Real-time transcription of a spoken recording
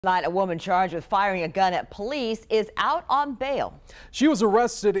A woman charged with firing a gun at police is out on bail. She was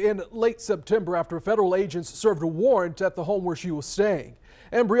arrested in late September after federal agents served a warrant at the home where she was staying.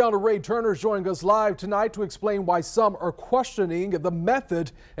 And Brianna Ray Turner is joining us live tonight to explain why some are questioning the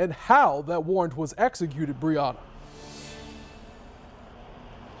method and how that warrant was executed. Brianna.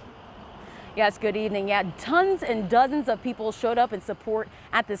 Yes, good evening. Yeah, tons and dozens of people showed up in support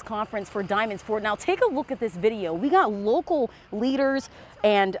at this conference for Diamonds Ford. Now take a look at this video. We got local leaders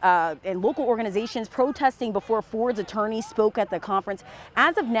and local organizations protesting before Ford's attorney spoke at the conference.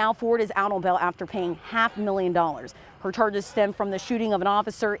 As of now, Ford is out on bail after paying $500,000. Her charges stem from the shooting of an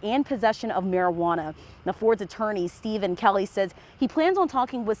officer and possession of marijuana. Now, Ford's attorney, Stephen Kelly, says he plans on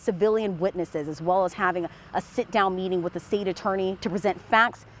talking with civilian witnesses as well as having a sit-down meeting with the state attorney to present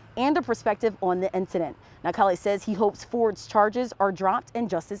facts and a perspective on the incident. Now, Kelly says he hopes Ford's charges are dropped and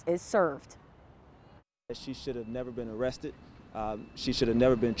justice is served. She should have never been arrested. She should have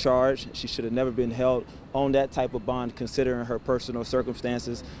never been charged. She should have never been held on that type of bond, considering her personal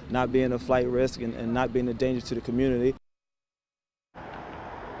circumstances, not being a flight risk and not being a danger to the community.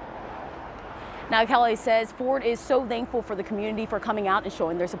 Now, Kelly says Ford is so thankful for the community for coming out and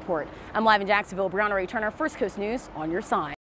showing their support. I'm live in Jacksonville. Brianna Ray Turner, First Coast News, on your side.